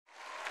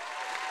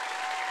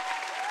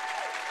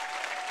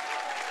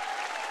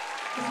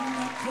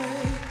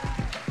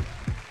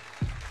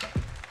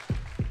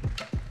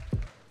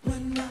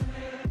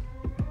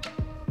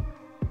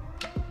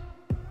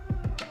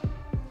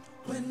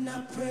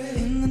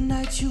In the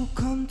night you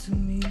come to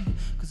me,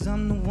 'cause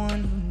I'm the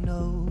one who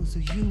knows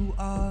who you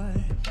are.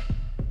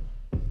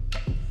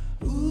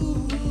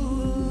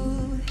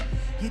 Ooh,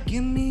 you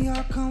give me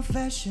your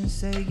confession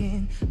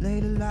saying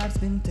later life's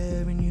been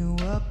tearing you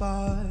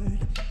apart.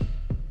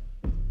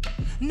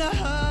 No,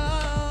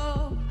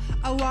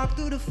 I walk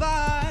through the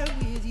fire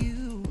with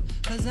you,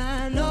 'cause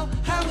I know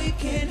how it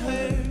can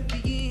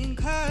hurt being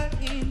cut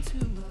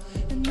into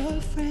and not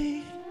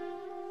afraid.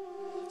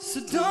 So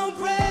don't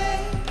break.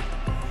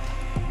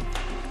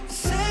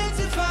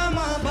 Sanctify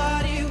my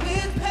body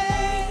with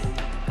pain.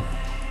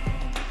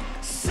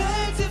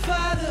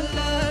 Sanctify the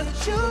love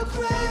that you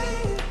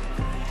crave.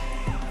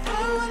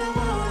 Oh, and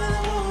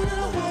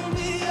I won't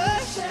be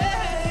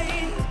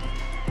ashamed.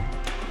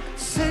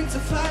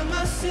 Sanctify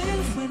my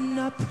sins when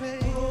I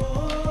pray.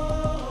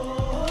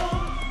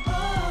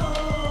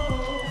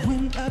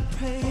 When I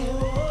pray.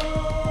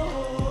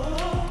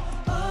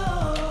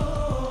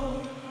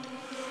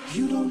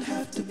 You don't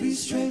have to be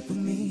straight with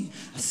me.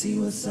 I see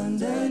what's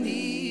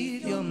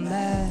underneath your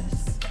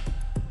mask.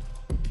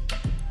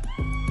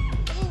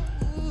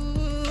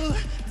 Ooh,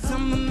 'cause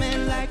I'm a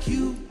man like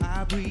you.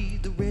 I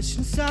breathe the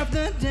richness of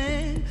the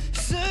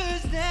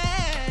dancer's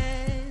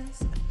dance.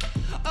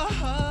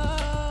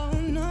 Oh,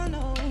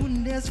 no,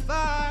 there's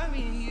fire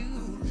in you,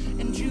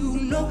 and you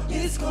know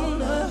it's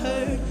gonna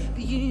hurt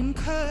being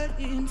cut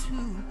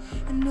into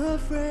and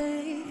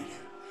afraid.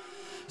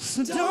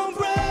 So don't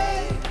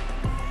break.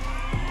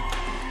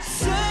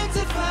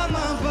 Sanctify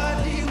my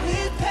body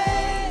with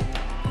pain.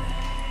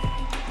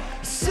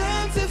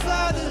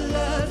 Sanctify the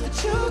love that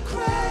you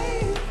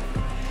crave.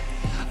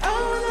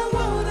 Oh,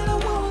 and I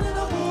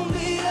won't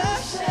be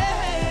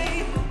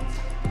ashamed.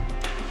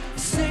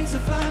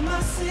 Sanctify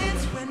my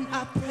sins when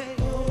I pray.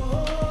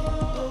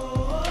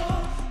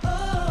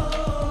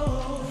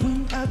 When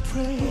I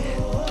pray.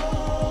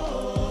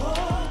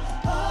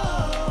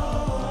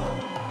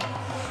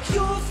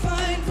 You'll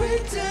find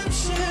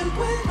redemption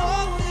when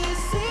all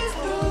this is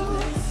through.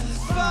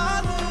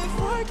 Father,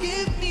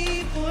 forgive me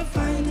for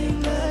finding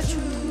the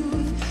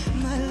truth.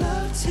 My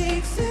love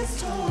takes its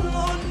toll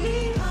on me.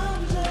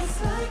 I'm just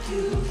like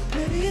you.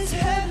 Maybe it's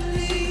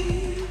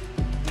heavenly.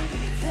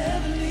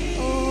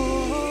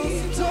 Oh,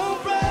 so don't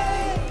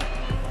break.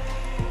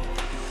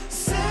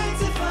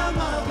 Sanctify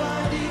my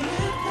body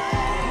with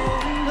pain.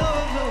 Oh,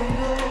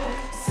 no.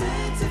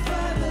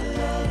 Sanctify the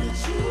love that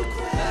you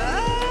crave.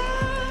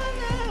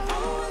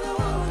 Oh,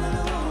 and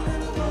I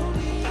won't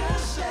be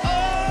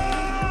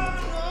ashamed.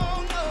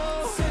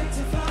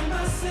 Sanctify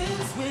my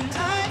sins when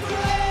I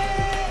pray.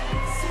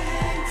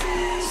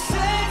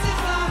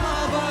 Sanctify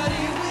my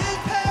body with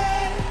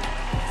pain.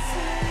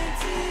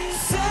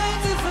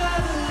 Sanctify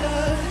the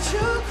love that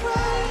you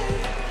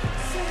crave.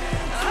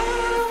 I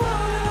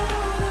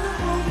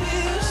won't be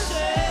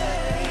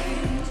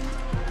ashamed.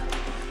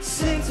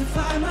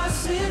 Sanctify my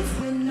sins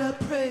when I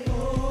pray.